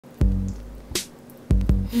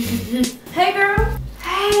Hey girl.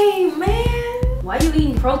 Hey man. Why you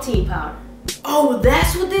eating protein powder? Oh,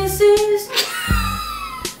 that's what this is?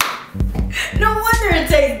 No wonder it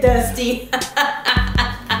tastes dusty.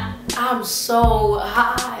 I'm so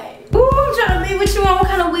high. Ooh, I'm trying to be with you on what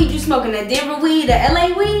kind of weed you smoking? That Denver weed, the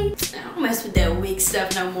LA weed? I don't mess with that weak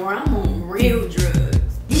stuff no more. I'm on real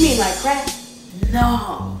drugs. You mean like crack?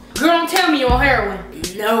 No. Girl, don't tell me you're on heroin.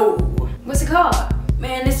 No. What's it called?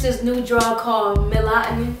 Man, this is new drug called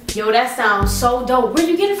melatonin. Yo, that sounds so dope. Where'd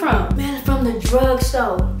you get it from? Man, it's from the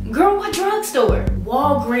drugstore. Girl, what drugstore?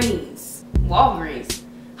 Walgreens. Walgreens?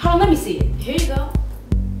 Hold on, let me see it. Here you go.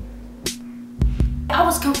 I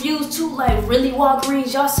was confused too, like really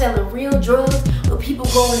Walgreens, y'all selling real drugs or people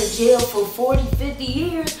going to jail for 40, 50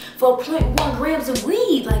 years for 0.1 grams of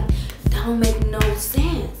weed? Like, that don't make no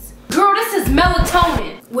sense. Girl, this is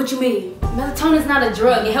melatonin. What you mean? Melatonin's not a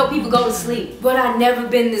drug, it helps people go to sleep. But I've never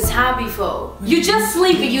been this high before. You just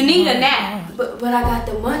sleepy, you need a nap. But I got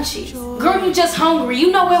the munchies. Girl, you just hungry. You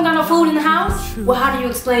know we don't got no food in the house? Well, how do you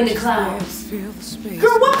explain the clouds?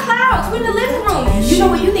 Girl, what clouds? We in the living room. You know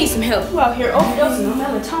what? You need some help. You out here overdosing on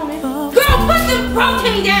melatonin. Girl, put the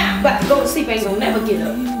protein down. But go to sleep, ain't gonna never get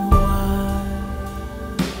up.